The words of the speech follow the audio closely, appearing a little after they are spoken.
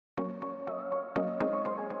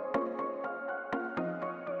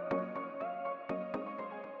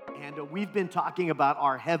And we've been talking about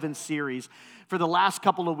our Heaven series for the last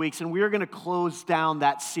couple of weeks, and we are going to close down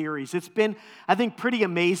that series. It's been, I think, pretty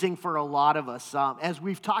amazing for a lot of us as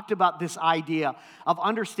we've talked about this idea of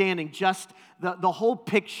understanding just the whole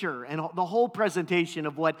picture and the whole presentation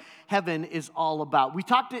of what heaven is all about.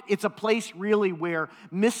 It's a place really where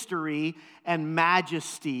mystery and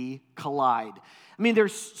majesty collide. I mean,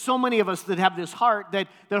 there's so many of us that have this heart that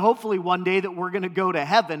hopefully one day that we're going to go to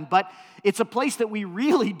heaven, but it's a place that we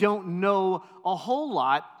really don't know a whole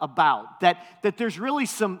lot about, that there's really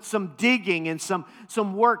some digging and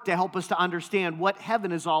some work to help us to understand what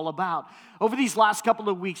heaven is all about. Over these last couple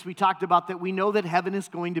of weeks, we talked about that we know that heaven is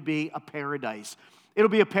going to be a paradise. It'll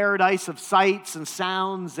be a paradise of sights and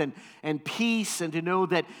sounds and peace, and to know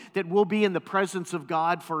that we'll be in the presence of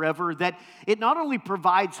God forever, that it not only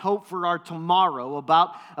provides hope for our tomorrow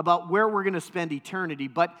about where we're going to spend eternity,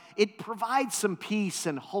 but it provides some peace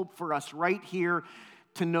and hope for us right here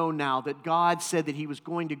to know now that God said that He was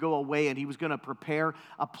going to go away and He was going to prepare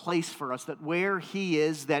a place for us, that where He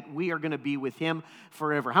is, that we are going to be with Him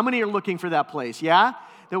forever. How many are looking for that place, yeah?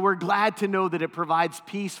 That we're glad to know that it provides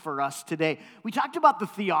peace for us today. We talked about the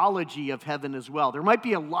theology of heaven as well. There might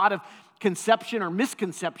be a lot of conception or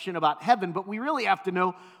misconception about heaven, but we really have to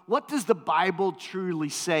know, what does the Bible truly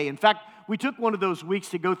say? In fact, we took one of those weeks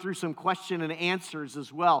to go through some question and answers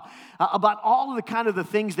as well about all of the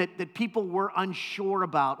things that people were unsure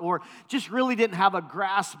about or just really didn't have a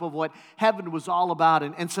grasp of what heaven was all about,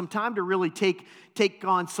 and some time to really take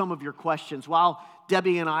on some of your questions while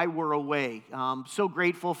Debbie and I were away. So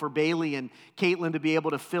grateful for Bailey and Caitlin to be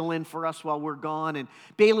able to fill in for us while we're gone. And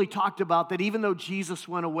Bailey talked about that even though Jesus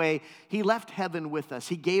went away, He left heaven with us.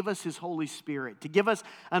 He gave us His Holy Spirit to give us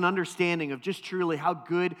an understanding of just truly how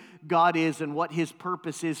good God is and what His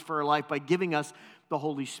purpose is for our life by giving us the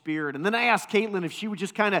Holy Spirit. And then I asked Caitlin if she would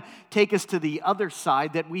just kind of take us to the other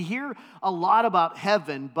side, that we hear a lot about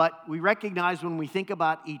heaven, but we recognize when we think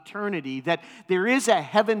about eternity that there is a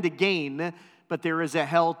heaven to gain, but there is a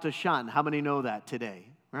hell to shun. How many know that today,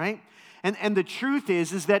 right? And the truth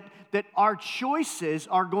is that our choices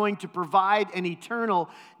are going to provide an eternal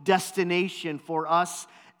destination for us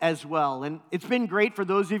as well. And it's been great for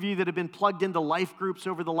those of you that have been plugged into life groups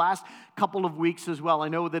over the last couple of weeks as well. I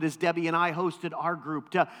know that as Debbie and I hosted our group,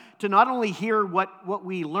 to not only hear what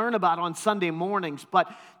we learn about on Sunday mornings,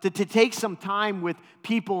 but to take some time with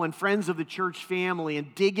people and friends of the church family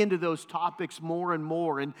and dig into those topics more and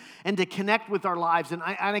more, and to connect with our lives. And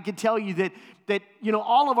I can tell you that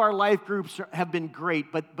all of our life groups have been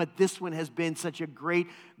great, but this one has been such a great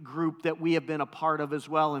group that we have been a part of as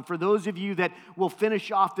well. And for those of you that will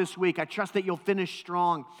finish off this week, I trust that you'll finish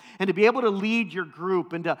strong, and to be able to lead your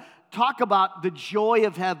group and to talk about the joy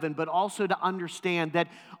of heaven, but also to understand that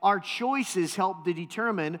our choices help to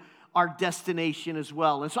determine our destination as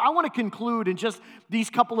well. And so I want to conclude in just these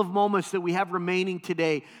couple of moments that we have remaining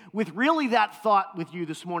today with really that thought with you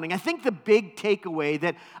this morning. I think the big takeaway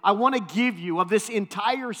that I want to give you of this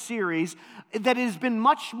entire series, that has been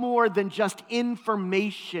much more than just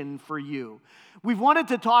information for you. We've wanted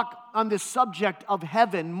to talk on this subject of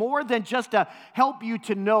heaven more than just to help you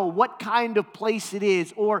to know what kind of place it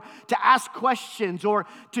is, or to ask questions, or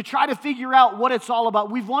to try to figure out what it's all about.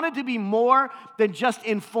 We've wanted to be more than just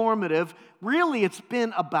informative. Really, it's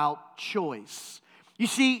been about choice. You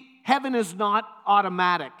see, heaven is not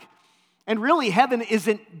automatic. And really, heaven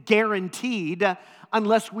isn't guaranteed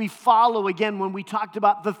unless we follow, again, when we talked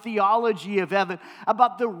about the theology of heaven,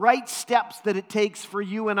 about the right steps that it takes for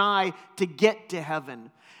you and I to get to heaven.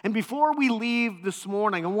 And before we leave this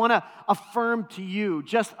morning, I want to affirm to you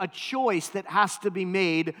just a choice that has to be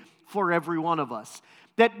made for every one of us.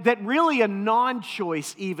 That really a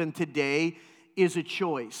non-choice even today is a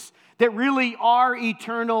choice. That really our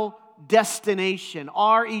eternal destination,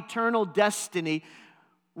 our eternal destiny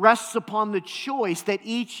rests upon the choice that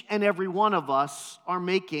each and every one of us are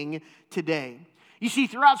making today. You see,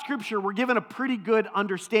 throughout Scripture, we're given a pretty good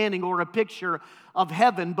understanding or a picture of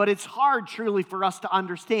heaven, but it's hard truly for us to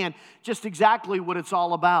understand just exactly what it's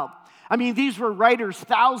all about. I mean, these were writers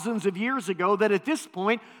thousands of years ago that at this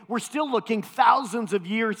point, we're still looking thousands of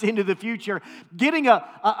years into the future, getting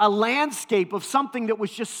a landscape of something that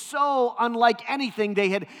was just so unlike anything they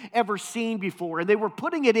had ever seen before. And they were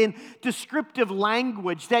putting it in descriptive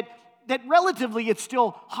language that relatively it's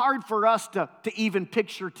still hard for us to even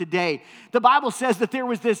picture today. The Bible says that there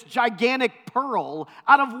was this gigantic pearl,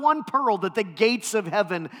 out of one pearl that the gates of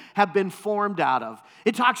heaven have been formed out of.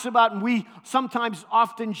 It talks about, and we sometimes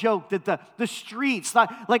often joke, that the streets,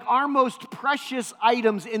 like our most precious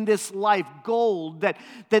items in this life, gold, that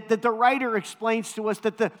the writer explains to us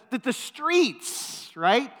that the streets,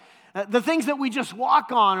 right? The things that we just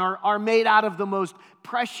walk on are made out of the most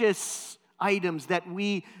precious items that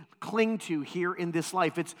we cling to here in this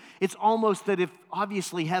life. It's almost that if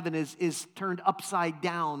obviously heaven is turned upside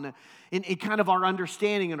down in kind of our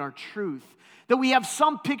understanding and our truth, that we have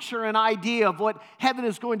some picture and idea of what heaven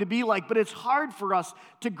is going to be like, but it's hard for us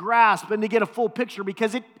to grasp and to get a full picture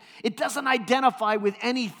because it doesn't identify with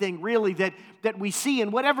anything really that we see.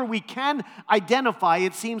 And whatever we can identify,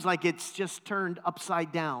 it seems like it's just turned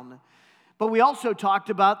upside down. But we also talked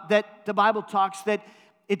about that the Bible talks that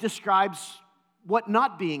it describes what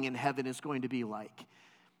not being in heaven is going to be like.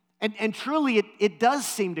 And truly, it does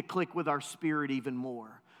seem to click with our spirit even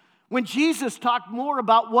more. When Jesus talked more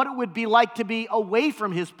about what it would be like to be away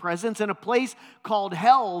from his presence in a place called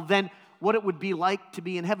hell than what it would be like to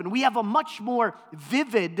be in heaven, we have a much more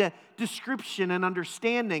vivid description and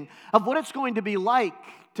understanding of what it's going to be like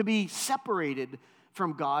to be separated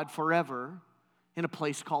from God forever in a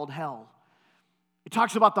place called hell. It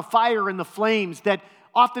talks about the fire and the flames that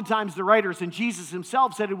oftentimes the writers and Jesus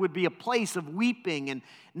himself said it would be a place of weeping and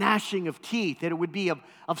gnashing of teeth, that it would be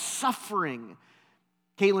of suffering.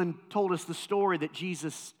 Kaylin told us the story that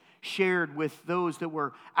Jesus shared with those that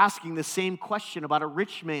were asking the same question about a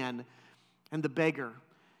rich man and the beggar.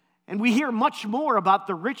 And we hear much more about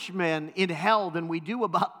the rich man in hell than we do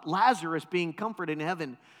about Lazarus being comforted in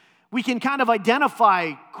heaven. We can kind of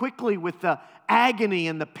identify quickly with the agony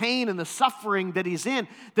and the pain and the suffering that he's in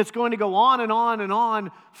that's going to go on and on and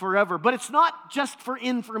on forever. But it's not just for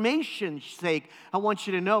information's sake. I want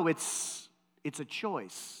you to know it's a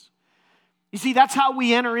choice. You see, that's how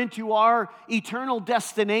we enter into our eternal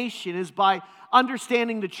destination, is by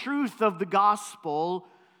understanding the truth of the gospel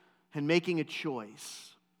and making a choice.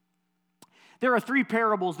 There are 3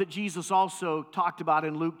 parables that Jesus also talked about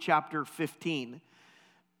in Luke chapter 15.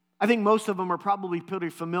 I think most of them are probably pretty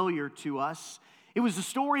familiar to us. It was a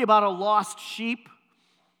story about a lost sheep,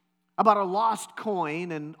 about a lost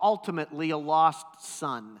coin, and ultimately a lost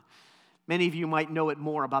son. Many of you might know it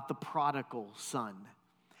more about the prodigal son.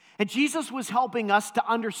 And Jesus was helping us to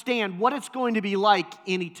understand what it's going to be like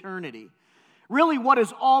in eternity. Really what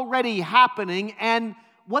is already happening and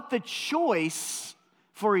what the choice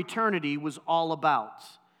for eternity was all about.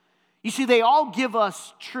 You see, they all give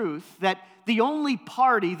us truth that the only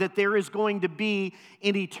party that there is going to be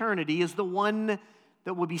in eternity is the one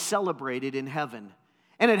that will be celebrated in heaven.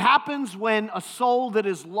 And it happens when a soul that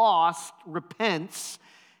is lost repents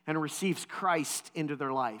and receives Christ into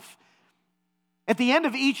their life. At the end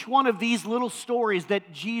of each one of these little stories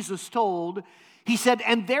that Jesus told, he said,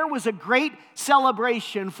 and there was a great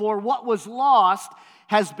celebration, for what was lost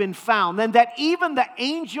has been found, and that even the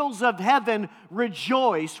angels of heaven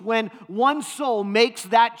rejoice when one soul makes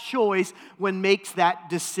that choice, when makes that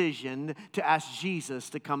decision to ask Jesus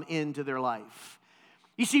to come into their life.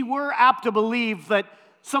 You see, we're apt to believe that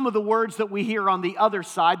some of the words that we hear on the other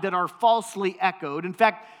side that are falsely echoed. In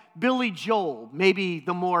fact, Billy Joel, maybe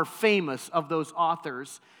the more famous of those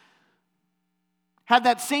authors, had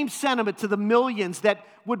that same sentiment to the millions that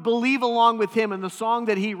would believe along with him in the song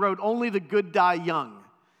that he wrote, Only the Good Die Young,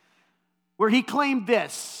 where he claimed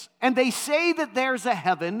this, and they say that there's a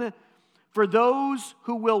heaven for those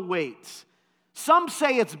who will wait. Some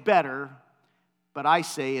say it's better, but I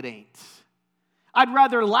say it ain't. I'd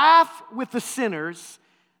rather laugh with the sinners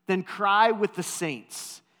than cry with the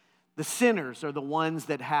saints. The sinners are the ones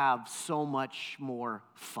that have so much more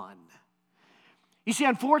fun. You see,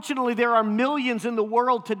 unfortunately, there are millions in the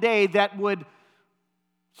world today that would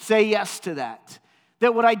say yes to that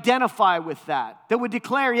would identify with that would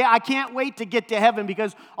declare, yeah, I can't wait to get to heaven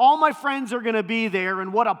because all my friends are going to be there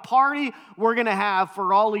and what a party we're going to have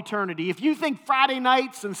for all eternity. If you think Friday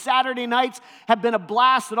nights and Saturday nights have been a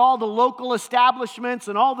blast at all the local establishments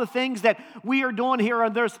and all the things that we are doing here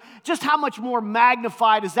on earth, just how much more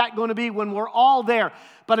magnified is that going to be when we're all there?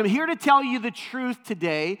 But I'm here to tell you the truth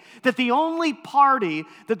today, that the only party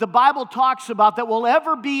that the Bible talks about that will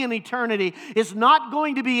ever be in eternity is not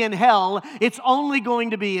going to be in hell, it's only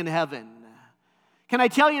going to be in heaven. Can I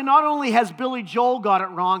tell you, not only has Billy Joel got it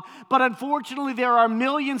wrong, but unfortunately there are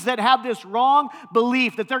millions that have this wrong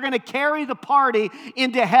belief that they're going to carry the party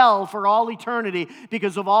into hell for all eternity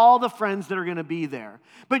because of all the friends that are going to be there.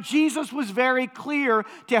 But Jesus was very clear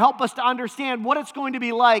to help us to understand what it's going to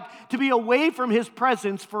be like to be away from his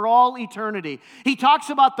presence for all eternity. He talks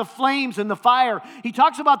about the flames and the fire. He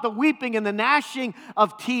talks about the weeping and the gnashing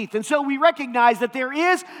of teeth. And so we recognize that there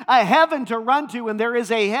is a heaven to run to and there is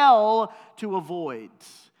a hell to avoid.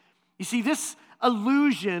 You see, this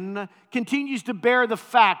illusion continues to bear the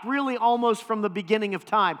fact, really almost from the beginning of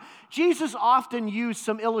time. Jesus often used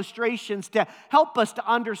some illustrations to help us to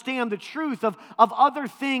understand the truth of other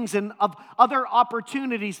things and of other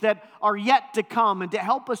opportunities that are yet to come and to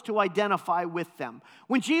help us to identify with them.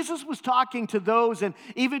 When Jesus was talking to those and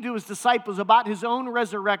even to his disciples about his own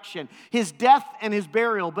resurrection, his death and his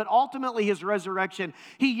burial, but ultimately his resurrection,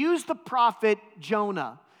 he used the prophet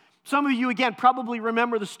Jonah. Some of you, again, probably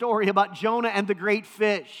remember the story about Jonah and the great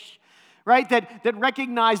fish, right? That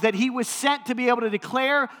recognized that he was sent to be able to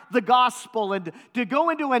declare the gospel and to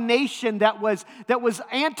go into a nation that was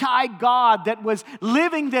anti-God, that was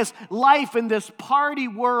living this life in this party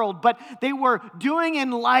world, but they were doing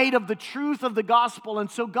in light of the truth of the gospel.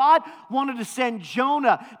 And so God wanted to send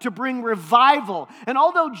Jonah to bring revival. And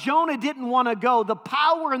although Jonah didn't want to go, the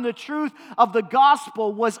power and the truth of the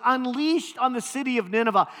gospel was unleashed on the city of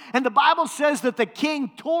Nineveh. And the Bible says that the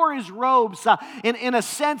king tore his robes in a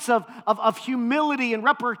sense of humility and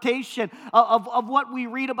reputation of what we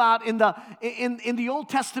read about in the Old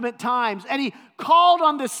Testament times. And he called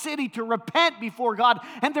on the city to repent before God.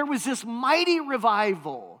 And there was this mighty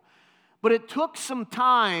revival. But it took some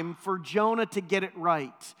time for Jonah to get it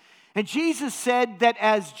right. And Jesus said that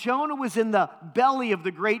as Jonah was in the belly of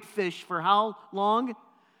the great fish for how long?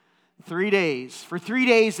 3 days. For 3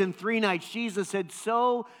 days and 3 nights, Jesus said,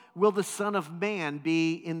 so will the Son of Man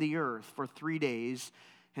be in the earth for 3 days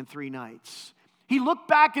and 3 nights. He looked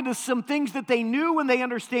back into some things that they knew and they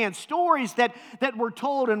understand, stories that were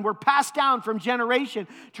told and were passed down from generation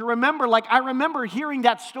to remember. Like, I remember hearing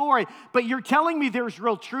that story, but you're telling me there's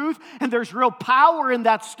real truth and there's real power in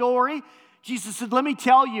that story. Jesus said, let me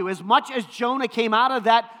tell you, as much as Jonah came out of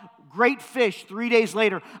that great fish 3 days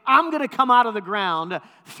later, I'm going to come out of the ground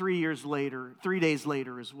 3 days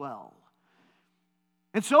later as well.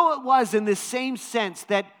 And so it was in this same sense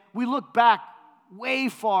that we look back way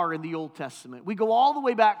far in the Old Testament. We go all the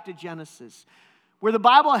way back to Genesis, where the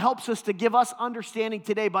Bible helps us to give us understanding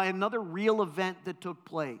today by another real event that took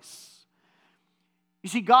place. You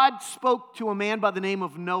see, God spoke to a man by the name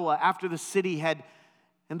of Noah after the city had,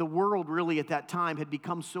 and the world really at that time, had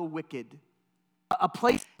become so wicked. A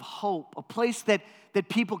place of hope, a place that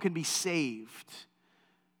people can be saved.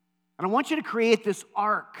 And I want you to create this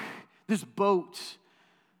ark, this boat.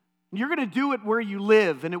 You're going to do it where you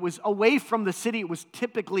live, and it was away from the city. It was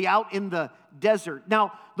typically out in the desert.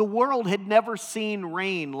 Now, the world had never seen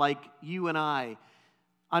rain like you and I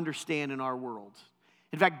understand in our world.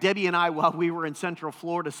 In fact, Debbie and I, while we were in Central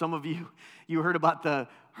Florida, some of you heard about the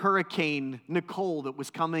Hurricane Nicole that was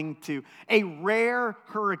coming to a rare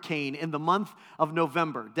hurricane in the month of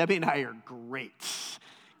November. Debbie and I are great.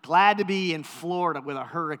 Glad to be in Florida with a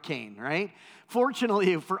hurricane, right?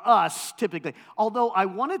 Fortunately for us, typically, although I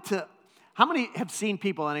wanted to, how many have seen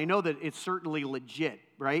people, and I know that it's certainly legit,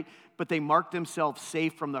 right? But they mark themselves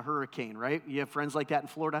safe from the hurricane, right? You have friends like that in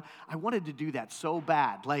Florida? I wanted to do that so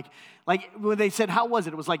bad. Like when they said, how was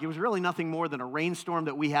it? It was like, it was really nothing more than a rainstorm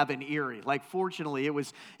that we have in Erie. Like, fortunately, it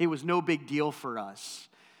was no big deal for us.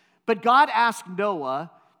 But God asked Noah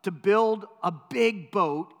to build a big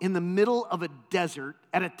boat in the middle of a desert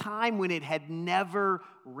at a time when it had never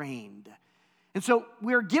rained. And so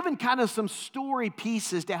we're given kind of some story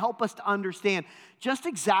pieces to help us to understand just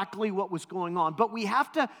exactly what was going on. But we have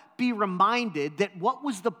to be reminded that what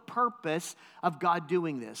was the purpose of God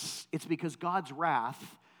doing this? It's because God's wrath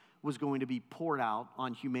was going to be poured out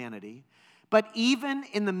on humanity. But even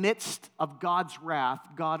in the midst of God's wrath,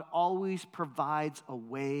 God always provides a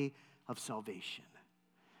way of salvation.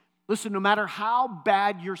 Listen, no matter how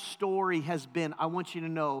bad your story has been, I want you to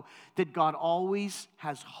know that God always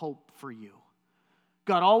has hope for you.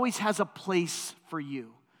 God always has a place for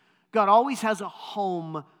you. God always has a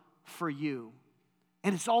home for you.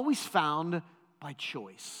 And it's always found by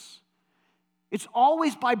choice. It's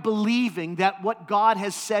always by believing that what God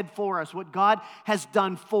has said for us, what God has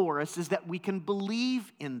done for us, is that we can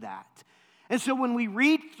believe in that. And so when we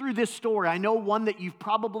read through this story, I know one that you've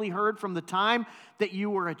probably heard from the time that you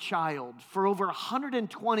were a child. For over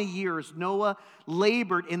 120 years, Noah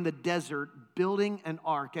labored in the desert building an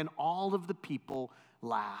ark, and all of the people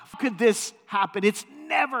laughed. How could this happen? It's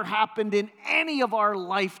never happened in any of our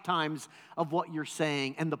lifetimes of what you're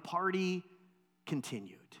saying. And the party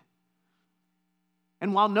continued.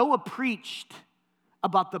 And while Noah preached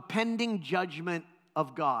about the pending judgment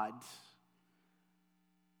of God,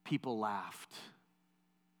 people laughed.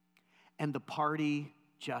 And the party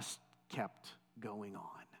just kept going on.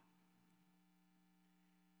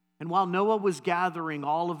 And while Noah was gathering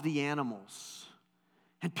all of the animals,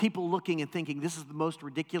 and people looking and thinking, this is the most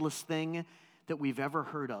ridiculous thing that we've ever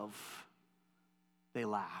heard of, they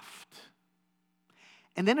laughed.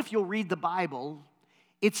 And then if you'll read the Bible,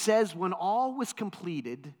 it says when all was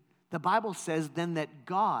completed, the Bible says then that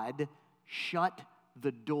God shut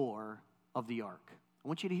the door of the ark. I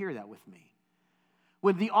want you to hear that with me.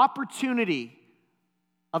 When the opportunity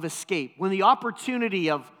of escape, when the opportunity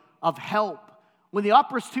of help, when the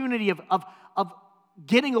opportunity of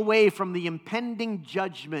getting away from the impending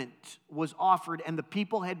judgment was offered and the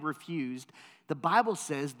people had refused, the Bible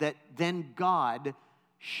says that then God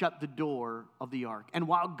shut the door of the ark. And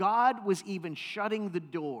while God was even shutting the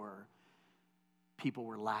door, people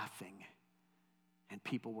were laughing and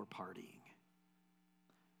people were partying.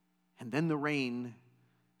 And then the rain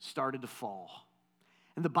started to fall.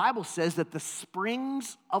 And the Bible says that the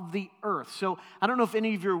springs of the earth. So I don't know if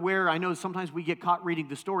any of you are aware, I know sometimes we get caught reading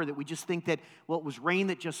the story that we just think that, well, it was rain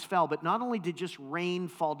that just fell. But not only did just rain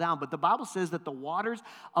fall down, but the Bible says that the waters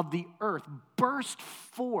of the earth burst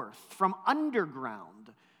forth from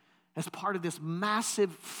underground as part of this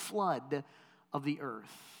massive flood of the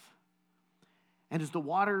earth. And as the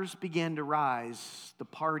waters began to rise, the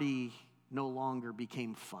party no longer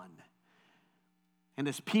became fun. And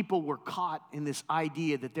as people were caught in this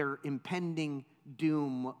idea that their impending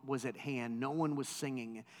doom was at hand, no one was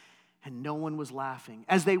singing and no one was laughing.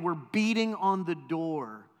 As they were beating on the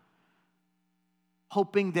door,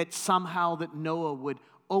 hoping that somehow that Noah would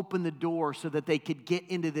open the door so that they could get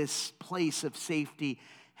into this place of safety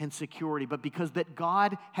and security. But because that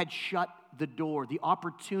God had shut the door, the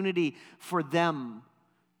opportunity for them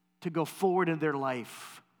to go forward in their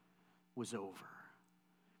life was over.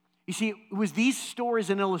 You see, it was these stories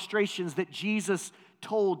and illustrations that Jesus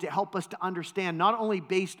told to help us to understand, not only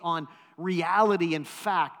based on reality and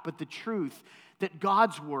fact, but the truth that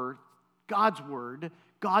God's word,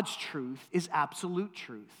 God's truth is absolute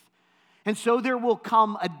truth. And so there will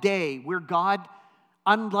come a day where God,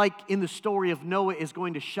 unlike in the story of Noah, is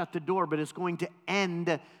going to shut the door, but is going to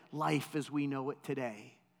end life as we know it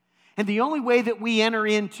today. And the only way that we enter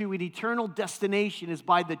into an eternal destination is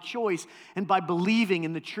by the choice and by believing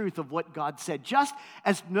in the truth of what God said. Just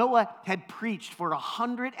as Noah had preached for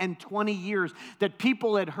 120 years that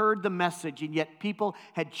people had heard the message, and yet people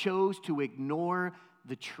had chose to ignore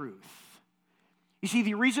the truth. You see,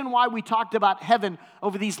 the reason why we talked about heaven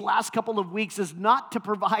over these last couple of weeks is not to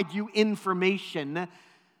provide you information,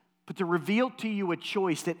 but to reveal to you a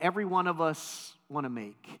choice that every one of us want to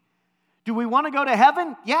make. Do we want to go to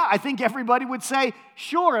heaven? Yeah, I think everybody would say,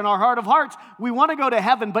 sure, in our heart of hearts, we want to go to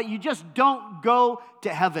heaven, but you just don't go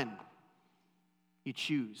to heaven. You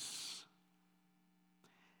choose.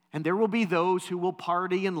 And there will be those who will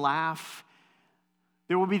party and laugh.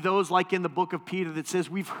 There will be those like in the book of Peter that says,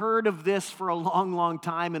 we've heard of this for a long, long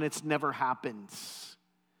time and it's never happened.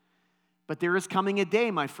 But there is coming a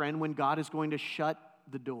day, my friend, when God is going to shut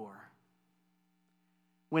the door.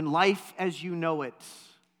 When life as you know it.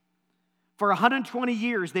 For 120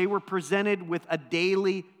 years, they were presented with a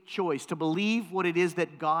daily choice to believe what it is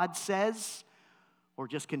that God says or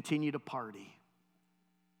just continue to party.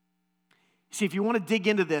 See, if you want to dig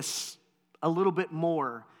into this a little bit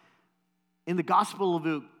more, in the Gospel of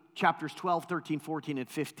Luke, chapters 12, 13, 14, and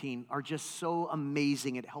 15 are just so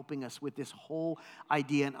amazing at helping us with this whole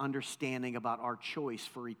idea and understanding about our choice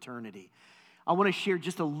for eternity. I want to share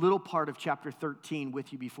just a little part of chapter 13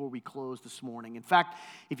 with you before we close this morning. In fact,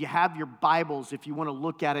 if you have your Bibles, if you want to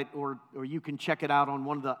look at it, or you can check it out on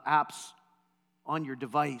one of the apps on your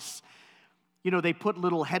device, you know, they put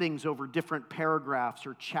little headings over different paragraphs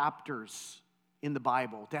or chapters in the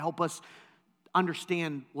Bible to help us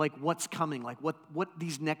understand like what's coming, like what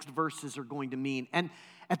these next verses are going to mean. And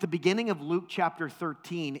at the beginning of Luke chapter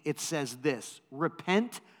 13, it says this: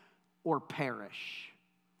 repent or perish.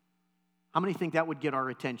 How many think that would get our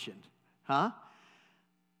attention? Huh?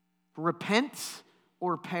 Repent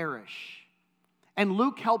or perish. And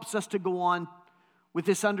Luke helps us to go on with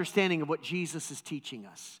this understanding of what Jesus is teaching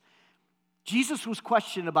us. Jesus was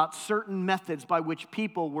questioned about certain methods by which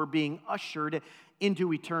people were being ushered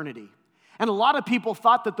into eternity. And a lot of people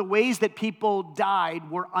thought that the ways that people died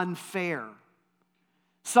were unfair.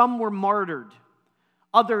 Some were martyred.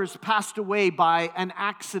 Others passed away by an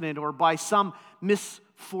accident or by some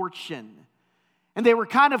misfortune. And they were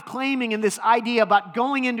kind of claiming in this idea about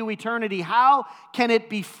going into eternity, how can it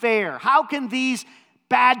be fair? How can these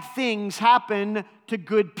bad things happen to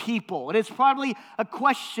good people? And it's probably a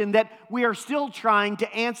question that we are still trying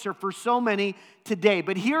to answer for so many today.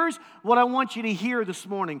 But here's what I want you to hear this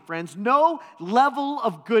morning, friends. No level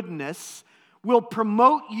of goodness will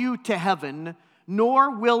promote you to heaven,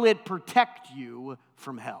 nor will it protect you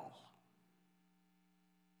from hell.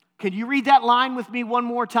 Can you read that line with me one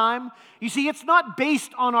more time? You see, it's not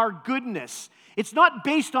based on our goodness. It's not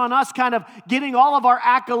based on us kind of getting all of our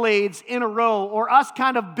accolades in a row or us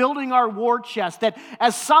kind of building our war chest that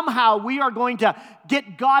as somehow we are going to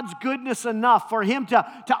get God's goodness enough for Him to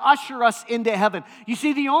usher us into heaven. You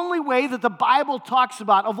see, the only way that the Bible talks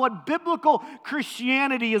about of what biblical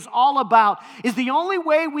Christianity is all about is the only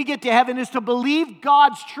way we get to heaven is to believe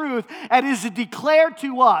God's truth and is declared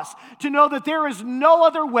to us, to know that there is no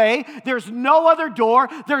other way, there's no other door,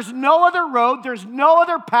 there's no other road, there's no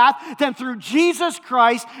other path than through Jesus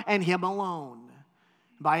Christ and Him alone.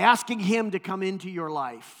 By asking Him to come into your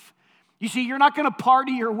life. You see, you're not going to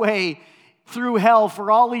party your way through hell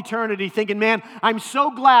for all eternity thinking, man, I'm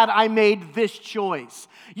so glad I made this choice.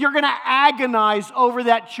 You're going to agonize over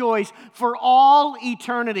that choice for all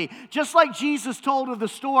eternity. Just like Jesus told of the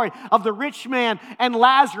story of the rich man and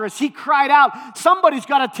Lazarus, he cried out, somebody's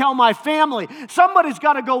got to tell my family. Somebody's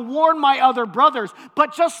got to go warn my other brothers.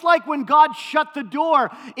 But just like when God shut the door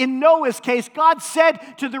in Noah's case, God said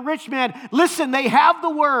to the rich man, listen, they have the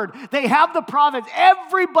word, they have the prophets.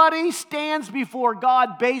 Everybody stands before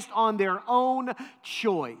God based on their own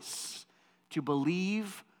choice to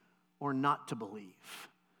believe or not to believe.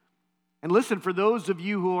 And listen, for those of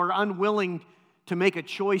you who are unwilling to make a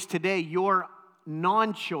choice today, your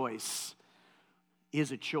non-choice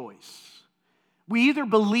is a choice. We either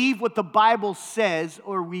believe what the Bible says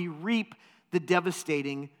or we reap the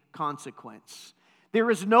devastating consequence. There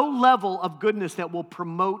is no level of goodness that will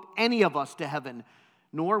promote any of us to heaven,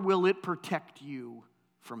 nor will it protect you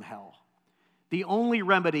from hell. The only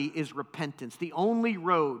remedy is repentance. The only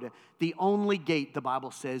road, the only gate, the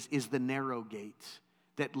Bible says, is the narrow gate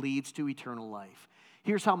that leads to eternal life.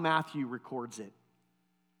 Here's how Matthew records it.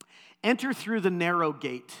 Enter through the narrow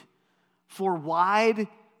gate, for wide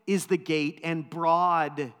is the gate and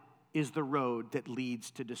broad is the road that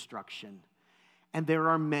leads to destruction. And there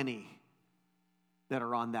are many that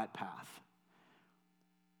are on that path.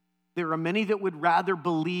 There are many that would rather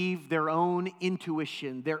believe their own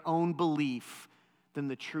intuition, their own belief, than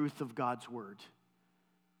the truth of God's word.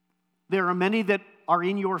 There are many that are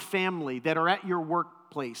in your family, that are at your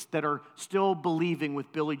workplace, that are still believing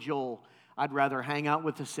with Billy Joel, I'd rather hang out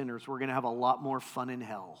with the sinners. We're going to have a lot more fun in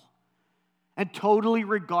hell. And totally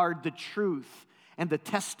regard the truth and the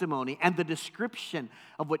testimony and the description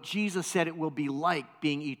of what Jesus said it will be like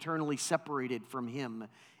being eternally separated from Him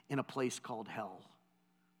in a place called hell.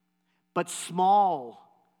 But small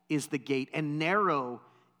is the gate and narrow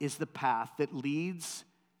is the path that leads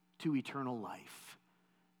to eternal life.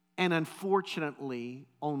 And unfortunately,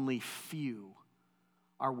 only few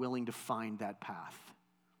are willing to find that path.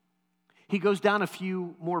 He goes down a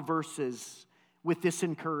few more verses with this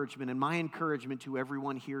encouragement, and my encouragement to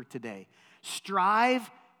everyone here today.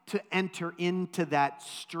 Strive to enter into that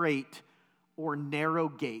straight or narrow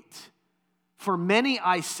gate. For many,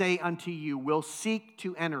 I say unto you, will seek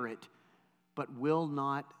to enter it, but will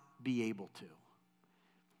not be able to.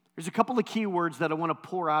 There's a couple of key words that I want to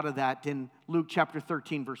pour out of that in Luke chapter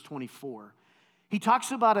 13, verse 24. He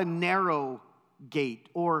talks about a narrow gate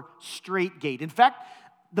or straight gate. In fact,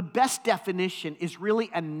 the best definition is really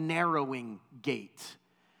a narrowing gate.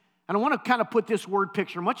 And I want to kind of put this word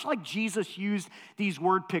picture, much like Jesus used these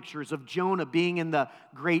word pictures of Jonah being in the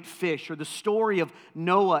great fish, or the story of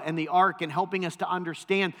Noah and the ark, and helping us to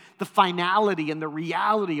understand the finality and the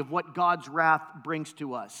reality of what God's wrath brings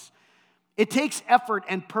to us. It takes effort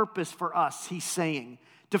and purpose for us, he's saying,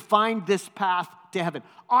 to find this path to heaven.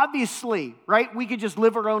 Obviously, right, we could just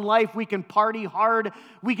live our own life. We can party hard.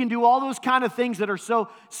 We can do all those kind of things that are so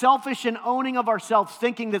selfish and owning of ourselves,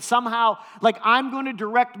 thinking that somehow, like, I'm going to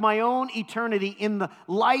direct my own eternity in the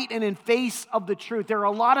light and in face of the truth. There are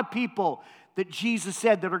a lot of people that Jesus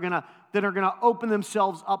said that are going to open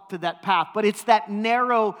themselves up to that path. But it's that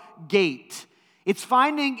narrow gate. It's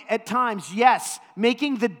finding at times, yes,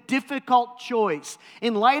 making the difficult choice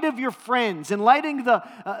in light of your friends, in light of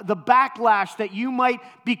the backlash that you might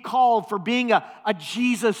be called for being a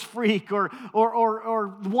Jesus freak or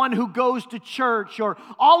one who goes to church, or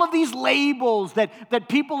all of these labels that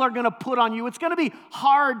people are going to put on you. It's going to be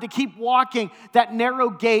hard to keep walking that narrow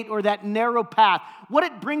gate or that narrow path. What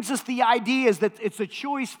it brings us the idea is that it's a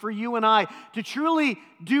choice for you and I to truly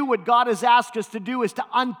do what God has asked us to do, is to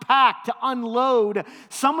unpack, to unload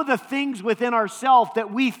some of the things within ourselves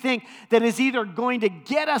that we think that is either going to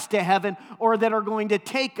get us to heaven or that are going to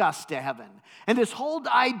take us to heaven. And this whole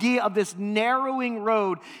idea of this narrowing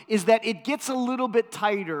road is that it gets a little bit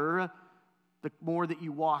tighter the more that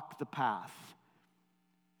you walk the path.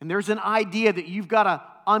 And there's an idea that you've got to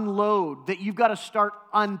unload, that you've got to start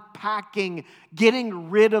unpacking, getting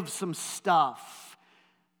rid of some stuff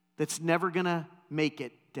that's never going to make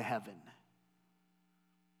it to heaven.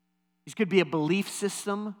 This could be a belief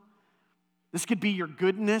system. This could be your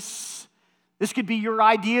goodness. This could be your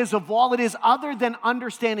ideas of all it is other than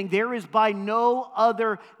understanding there is by no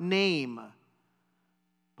other name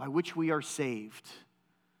by which we are saved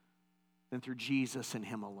than through Jesus and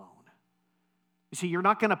Him alone. You see, you're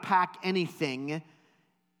not going to pack anything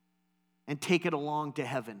and take it along to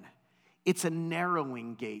heaven. It's a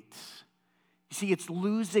narrowing gate. You see, it's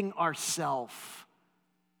losing ourself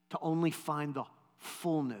to only find the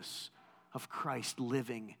fullness of Christ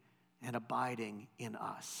living and abiding in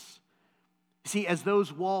us. You see, as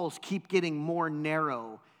those walls keep getting more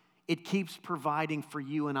narrow, it keeps providing for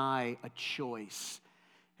you and I a choice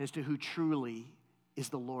as to who truly is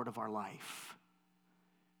the Lord of our life.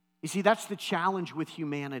 You see, that's the challenge with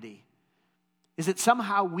humanity, is that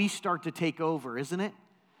somehow we start to take over, isn't it?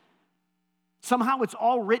 Somehow it's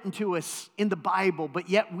all written to us in the Bible, but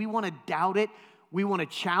yet we want to doubt it. We want to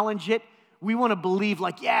challenge it. We want to believe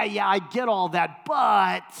like, yeah, I get all that,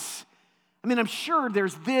 but, I'm sure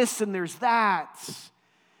there's this and there's that.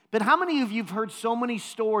 But how many of you have heard so many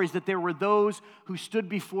stories that there were those who stood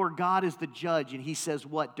before God as the judge, and He says,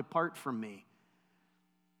 what? Depart from me.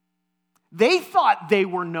 They thought they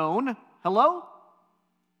were known. Hello?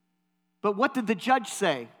 But what did the judge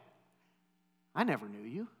say? I never knew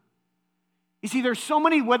you. You see, there's so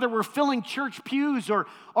many, whether we're filling church pews or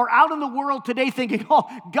out in the world today thinking, oh,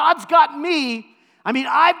 God's got me.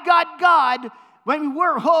 I've got God.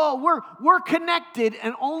 We're connected,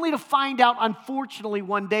 and only to find out, unfortunately,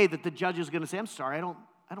 one day that the judge is going to say, I'm sorry, I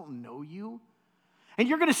don't know you. And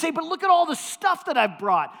you're going to say, but look at all the stuff that I've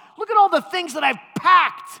brought. Look at all the things that I've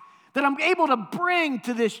packed that I'm able to bring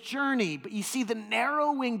to this journey. But you see, the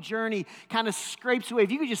narrowing journey kind of scrapes away.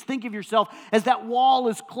 If you could just think of yourself as that wall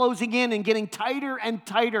is closing in and getting tighter and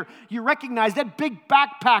tighter, you recognize that big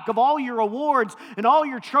backpack of all your awards and all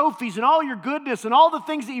your trophies and all your goodness and all the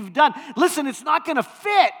things that you've done. Listen, it's not going to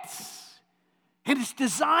fit. And it's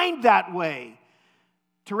designed that way,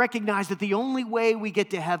 to recognize that the only way we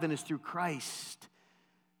get to heaven is through Christ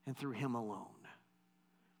and through Him alone.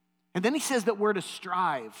 And then He says that we're to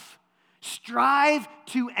strive. Strive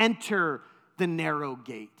to enter the narrow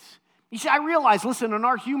gate. You see, I realize, listen, in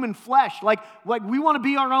our human flesh, like we want to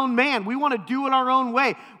be our own man. We want to do it our own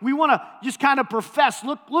way. We want to just kind of profess,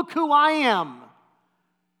 look who I am.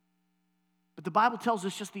 But the Bible tells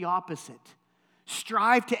us just the opposite.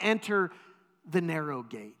 Strive to enter the narrow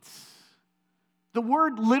gates. The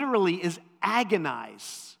word literally is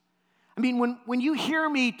agonize. When you hear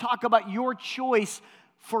me talk about your choice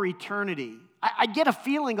for eternity, I get a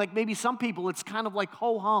feeling like maybe some people, it's kind of like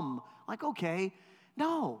ho-hum. Like, okay,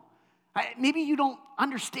 no. Maybe you don't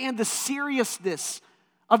understand the seriousness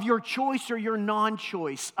of your choice or your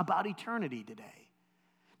non-choice about eternity today.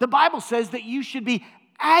 The Bible says that you should be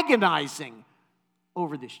agonizing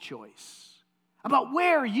over this choice, about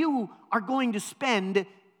where you are going to spend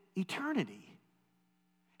eternity.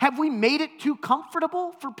 Have we made it too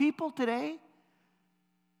comfortable for people today?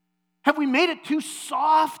 Have we made it too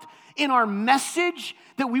soft in our message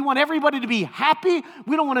that we want everybody to be happy?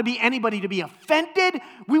 We don't want anybody to be offended.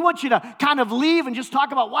 We want you to kind of leave and just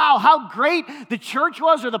talk about, wow, how great the church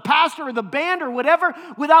was or the pastor or the band or whatever,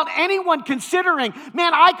 without anyone considering,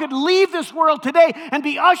 man, I could leave this world today and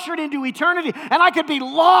be ushered into eternity, and I could be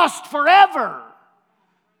lost forever.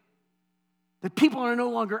 That people are no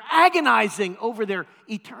longer agonizing over their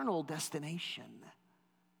eternal destination.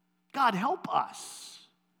 God, help us.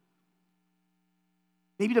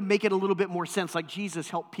 Maybe to make it a little bit more sense, like Jesus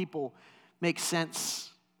helped people make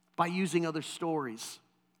sense by using other stories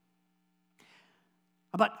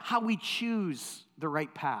about how we choose the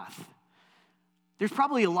right path. There's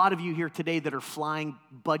probably a lot of you here today that are flying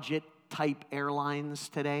budget-type airlines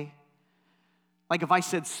today. Like if I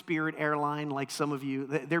said Spirit Airline, like some of you,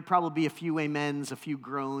 there'd probably be a few amens, a few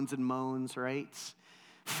groans and moans, right?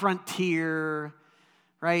 Frontier,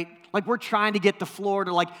 right? Like we're trying to get to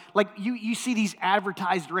Florida. Like you see these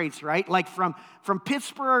advertised rates, right? Like from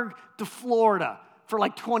Pittsburgh to Florida for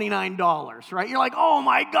like $29, right? You're like, oh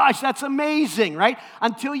my gosh, that's amazing, right?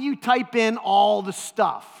 Until you type in all the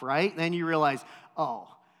stuff, right? Then you realize, oh,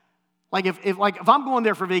 like if I'm going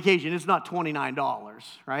there for vacation, it's not $29,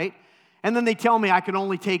 right? And then they tell me I can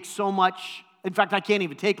only take so much. In fact, I can't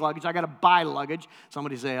even take luggage. I got to buy luggage.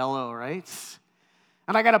 Somebody say hello, right?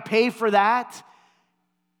 And I got to pay for that.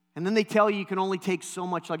 And then they tell you can only take so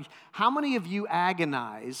much luggage. How many of you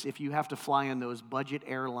agonize if you have to fly on those budget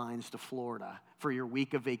airlines to Florida for your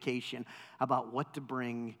week of vacation about what to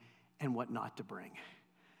bring and what not to bring?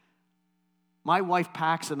 My wife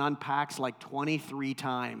packs and unpacks like 23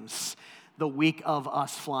 times the week of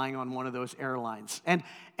us flying on one of those airlines.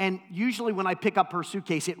 And usually when I pick up her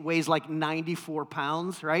suitcase, it weighs like 94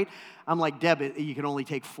 pounds, right? I'm like, Deb, you can only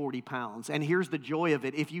take 40 pounds. And here's the joy of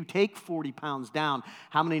it. If you take 40 pounds down,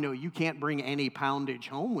 how many know you can't bring any poundage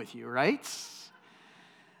home with you, right?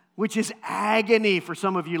 Which is agony for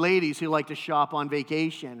some of you ladies who like to shop on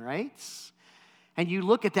vacation, right? And you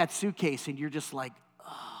look at that suitcase and you're just like,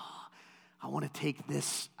 oh, I want to take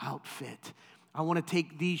this outfit. I want to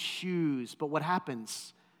take these shoes. But what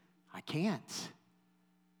happens? I can't.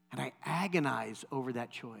 And I agonize over that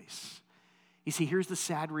choice. You see, here's the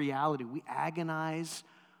sad reality. We agonize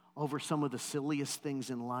over some of the silliest things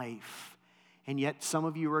in life. And yet some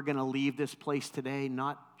of you are going to leave this place today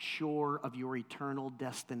not sure of your eternal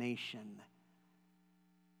destination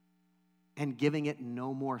and giving it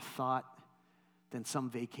no more thought than some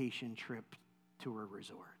vacation trip to a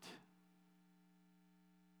resort.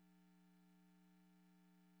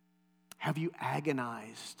 Have you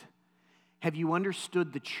agonized? Have you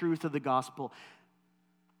understood the truth of the gospel?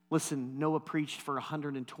 Listen, Noah preached for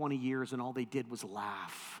 120 years and all they did was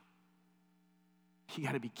laugh. You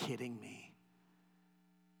got to be kidding me.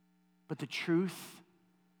 But the truth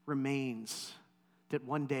remains that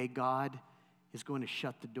one day God is going to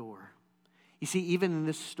shut the door. You see, even in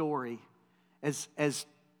this story, as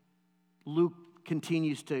Luke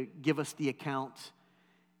continues to give us the account,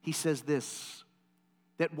 he says this,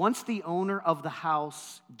 that once the owner of the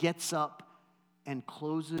house gets up and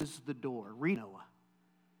closes the door, read Noah.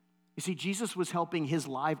 You see, Jesus was helping his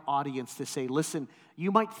live audience to say, listen,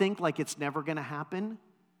 you might think like it's never going to happen,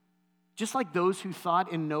 just like those who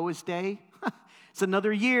thought in Noah's day, it's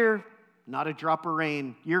another year, not a drop of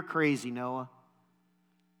rain. You're crazy, Noah.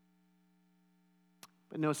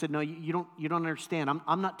 But Noah said, no, you don't understand.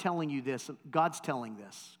 I'm not telling you this. God's telling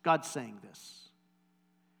this. God's saying this.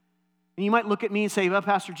 And you might look at me and say, well,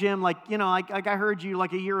 Pastor Jim, like I heard you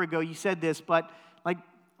like a year ago, you said this, but like,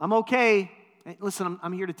 I'm okay. Hey, listen,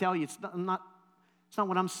 I'm here to tell you, it's not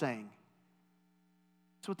what I'm saying.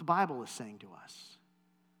 It's what the Bible is saying to us.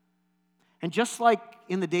 And just like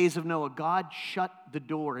in the days of Noah, God shut the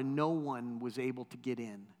door and no one was able to get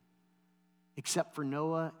in except for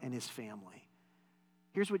Noah and his family.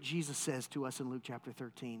 Here's what Jesus says to us in Luke chapter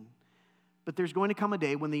 13. But there's going to come a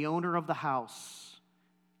day when the owner of the house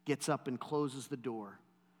gets up and closes the door,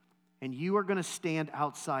 and you are going to stand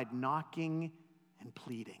outside knocking and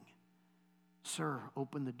pleading, sir,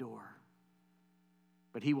 open the door.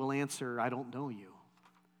 But he will answer, I don't know you,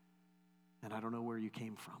 and I don't know where you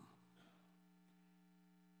came from.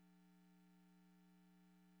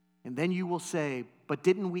 And then you will say, but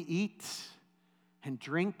didn't we eat and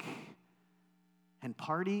drink and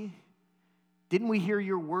party? Didn't we hear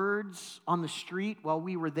your words on the street while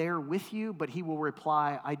we were there with you? But he will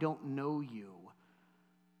reply, I don't know you.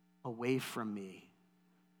 Away from me.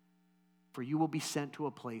 For you will be sent to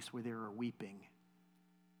a place where there are weeping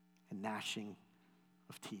and gnashing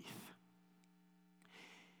of teeth.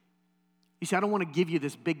 You see, I don't want to give you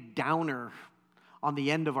this big downer on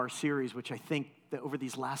the end of our series, which I think that over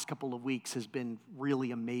these last couple of weeks has been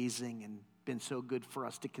really amazing and been so good for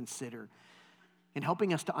us to consider in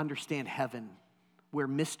helping us to understand heaven, where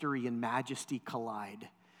mystery and majesty collide.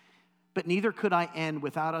 But neither could I end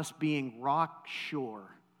without us being rock sure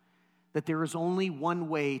that there is only one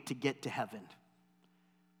way to get to heaven.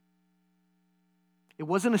 It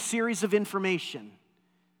wasn't a series of information.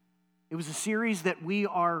 It was a series that we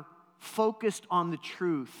are focused on the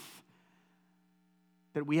truth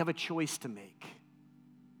that we have a choice to make.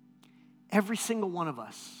 Every single one of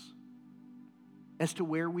us, as to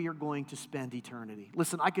where we are going to spend eternity.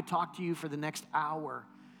 Listen, I could talk to you for the next hour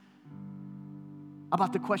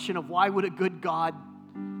about the question of why would a good God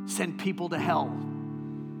send people to hell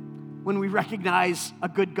when we recognize a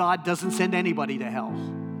good God doesn't send anybody to hell.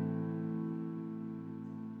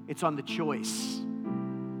 It's on the choice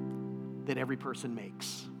that every person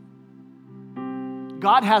makes.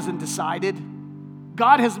 God hasn't decided.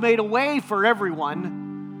 God has made a way for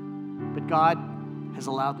everyone, but God has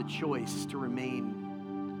allowed the choice to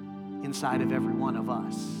remain inside of every one of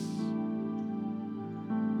us.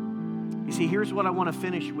 You see, here's what I want to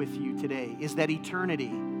finish with you today, is that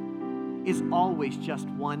eternity is always just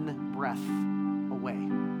one breath away.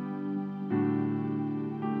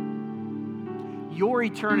 Your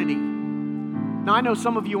eternity. Now, I know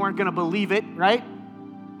some of you aren't going to believe it, right?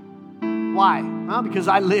 Why? Well, because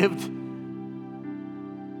I lived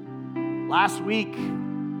last week,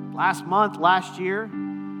 last month, last year.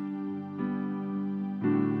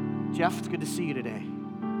 Jeff, it's good to see you today.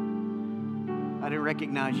 I didn't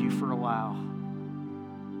recognize you for a while.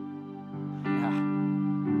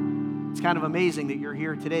 Yeah. It's It's kind of amazing that you're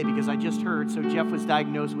here today because I just heard, so Jeff was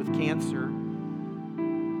diagnosed with cancer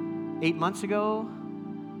 8 months ago,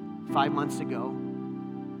 5 months ago,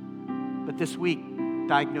 but this week,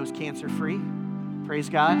 diagnosed cancer-free. Praise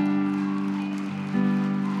God.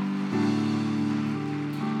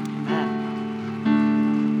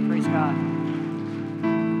 Amen. Praise God.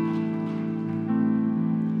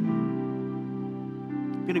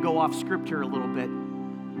 I'm going to go off script here a little bit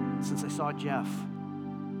since I saw Jeff.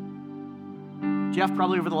 Jeff,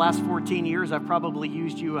 probably over the last 14 years, I've probably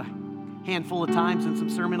used you a handful of times in some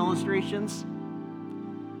sermon illustrations.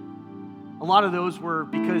 A lot of those were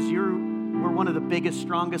because you're one of the biggest,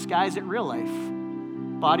 strongest guys at real life.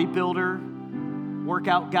 Bodybuilder,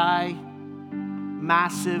 workout guy,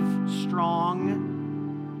 massive, strong.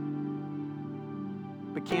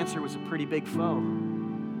 But cancer was a pretty big foe.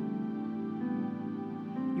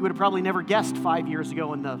 You would have probably never guessed 5 years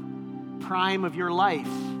ago in the prime of your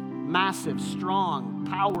life, massive, strong,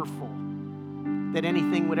 powerful, that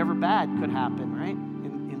anything whatever bad could happen, right?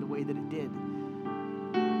 In the way that it did.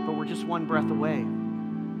 But we're just one breath away.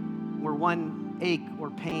 We're one ache or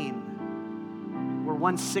pain. We're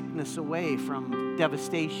one sickness away from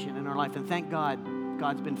devastation in our life. And thank God,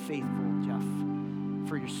 God's been faithful, Jeff,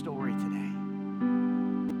 for your story today.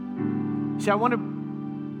 See, I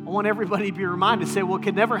want everybody to be reminded to say, well, it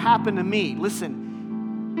could never happen to me. Listen,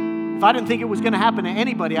 if I didn't think it was going to happen to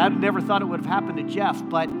anybody, I'd never thought it would have happened to Jeff.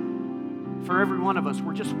 But for every one of us,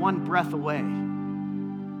 we're just one breath away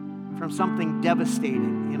from something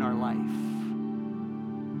devastating in our life.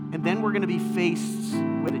 And then we're going to be faced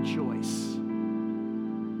with a choice.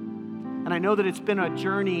 And I know that it's been a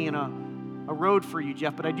journey and a road for you,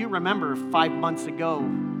 Jeff, but I do remember 5 months ago,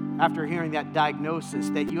 after hearing that diagnosis,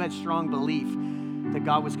 that you had strong belief that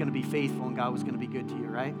God was going to be faithful and God was going to be good to you,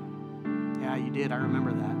 right? Yeah, you did. I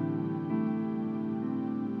remember that.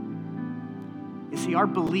 You see, our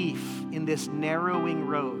belief in this narrowing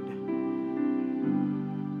road,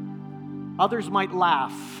 others might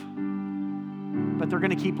laugh, but they're going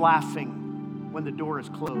to keep laughing when the door is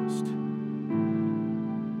closed.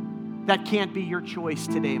 That can't be your choice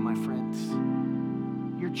today, my friends.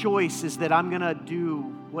 Your choice is that I'm going to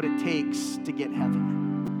do what it takes to get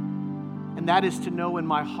heaven. And that is to know in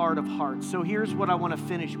my heart of hearts. So here's what I want to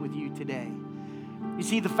finish with you today. You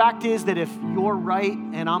see, the fact is that if you're right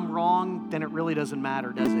and I'm wrong, then it really doesn't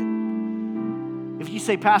matter, does it? If you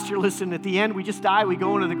say, Pastor, listen, at the end we just die, we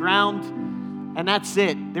go into the ground, and that's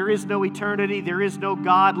it. There is no eternity. There is no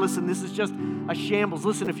God. Listen, this is just a shambles.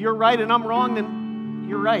 Listen, if you're right and I'm wrong, then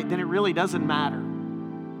you're right. Then it really doesn't matter.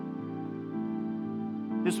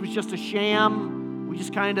 This was just a sham. We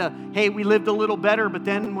just kind of, hey, we lived a little better, but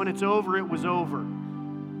then when it's over, it was over.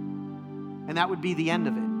 And that would be the end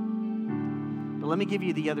of it. But let me give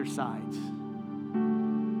you the other sides.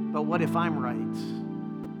 But what if I'm right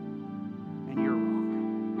and you're wrong?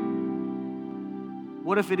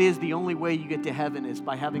 What if it is the only way you get to heaven is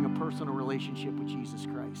by having a personal relationship with Jesus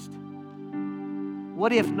Christ?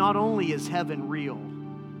 What if not only is heaven real,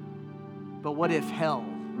 but what if hell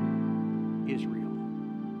is real?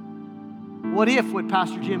 What if what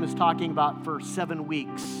Pastor Jim is talking about for 7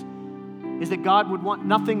 weeks is that God would want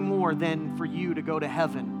nothing more than for you to go to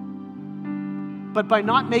heaven? But by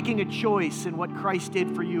not making a choice in what Christ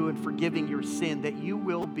did for you and forgiving your sin, that you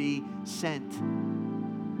will be sent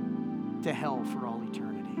to hell for all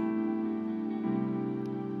eternity.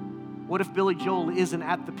 What if Billy Joel isn't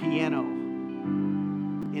at the piano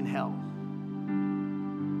in hell?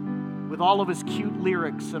 With all of his cute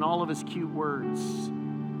lyrics and all of his cute words.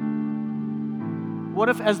 What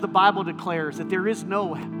if, as the Bible declares, that there is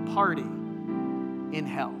no party in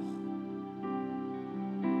hell?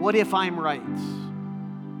 What if I'm right and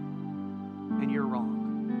you're wrong?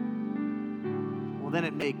 Well, then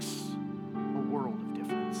it makes a world of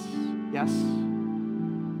difference. Yes?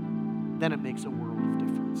 Then it makes a world of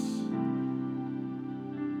difference.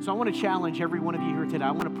 So I want to challenge every one of you here today.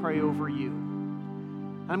 I want to pray over you.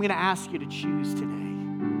 And I'm going to ask you to choose today.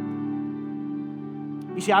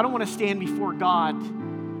 You see, I don't want to stand before God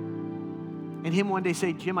and Him one day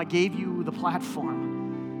say, Jim, I gave you the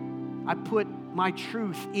platform. I put my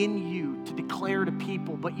truth in you to declare to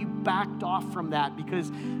people, but you backed off from that because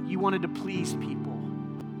you wanted to please people,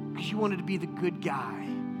 because you wanted to be the good guy,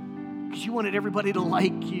 because you wanted everybody to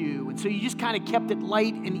like you. And so you just kind of kept it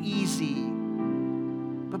light and easy.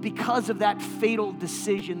 But because of that fatal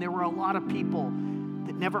decision, there were a lot of people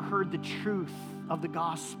that never heard the truth of the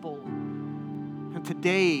gospel. And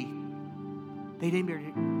today, they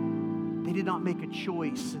did not make a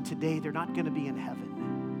choice, and today they're not going to be in heaven.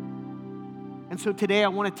 And so today I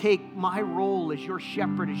want to take my role as your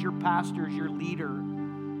shepherd, as your pastor, as your leader,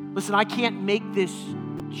 Listen, I can't make this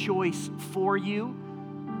choice for you.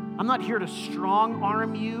 I'm not here to strong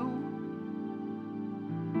arm you.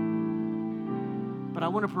 But I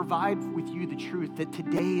want to provide with you the truth that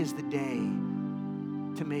today is the day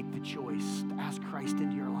to make the choice, to ask Christ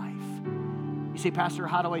into your life. You say, Pastor,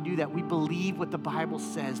 how do I do that? We believe what the Bible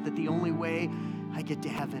says, that the only way I get to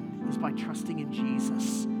heaven is by trusting in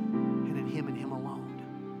Jesus and in Him and Him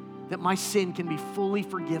alone. That my sin can be fully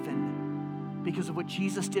forgiven because of what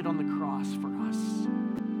Jesus did on the cross for us.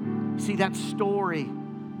 See, that story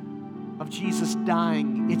of Jesus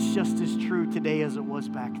dying, it's just as true today as it was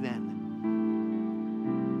back then.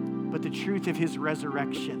 But the truth of His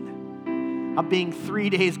resurrection, of being 3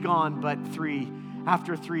 days gone, but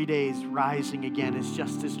after 3 days rising again, is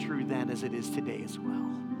just as true then as it is today as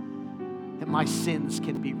well. That my sins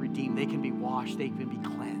can be redeemed, they can be washed, they can be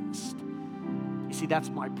cleansed. You see, that's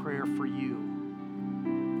my prayer for you.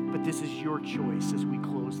 But this is your choice as we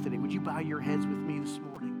close today. Would you bow your heads with me this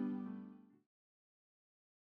morning?